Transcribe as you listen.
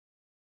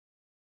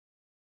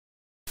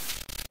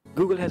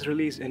Google has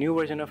released a new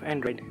version of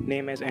Android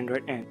named as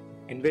Android N,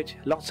 in which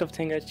lots of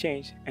things have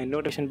changed and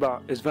notification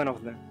bar is one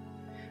of them.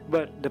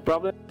 But the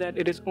problem is that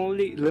it is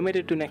only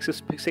limited to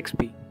Nexus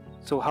 6P.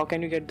 So how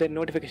can you get the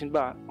notification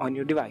bar on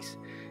your device?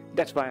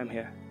 That's why I'm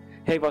here.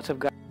 Hey, what's up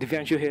guys,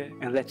 Divyanshu here,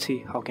 and let's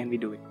see how can we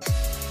do it.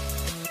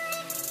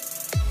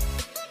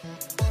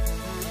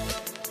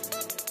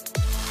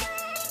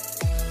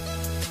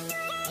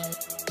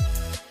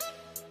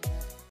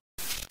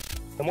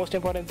 The most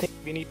important thing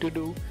we need to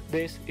do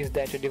this is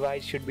that your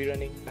device should be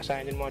running a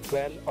CyanogenMod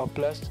 12 or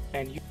plus,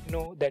 and you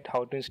know that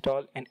how to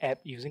install an app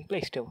using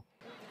Play Store.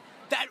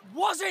 That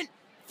wasn't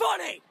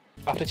funny!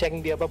 After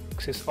checking the above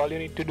boxes, all you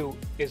need to do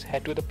is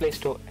head to the Play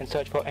Store and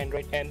search for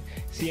Android N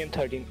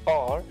CM13,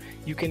 or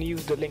you can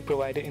use the link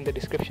provided in the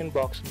description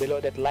box below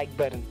that like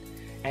button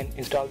and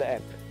install the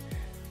app.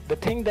 The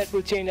thing that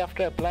will change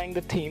after applying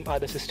the theme are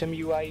the system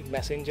UI,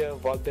 messenger,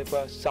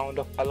 wallpaper, sound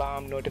of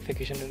alarm,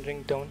 notification and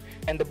ringtone,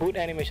 and the boot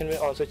animation will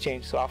also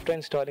change. So after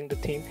installing the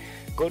theme,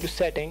 go to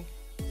setting,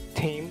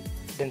 theme,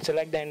 then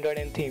select the Android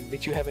N theme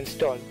which you have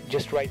installed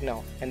just right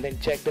now, and then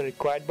check the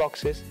required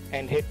boxes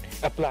and hit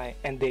apply,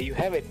 and there you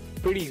have it.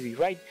 Pretty easy,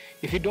 right?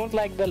 If you don't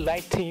like the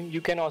light theme,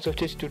 you can also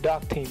switch to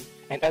dark theme,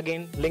 and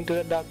again link to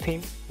the dark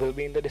theme will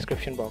be in the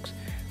description box.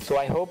 So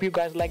I hope you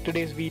guys liked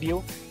today's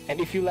video, and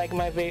if you like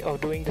my way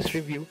of doing this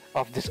review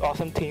of this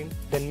awesome theme,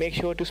 then make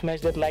sure to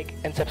smash that like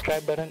and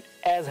subscribe button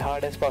as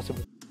hard as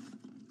possible.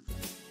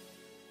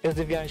 It's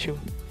Divyanshu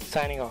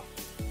signing off.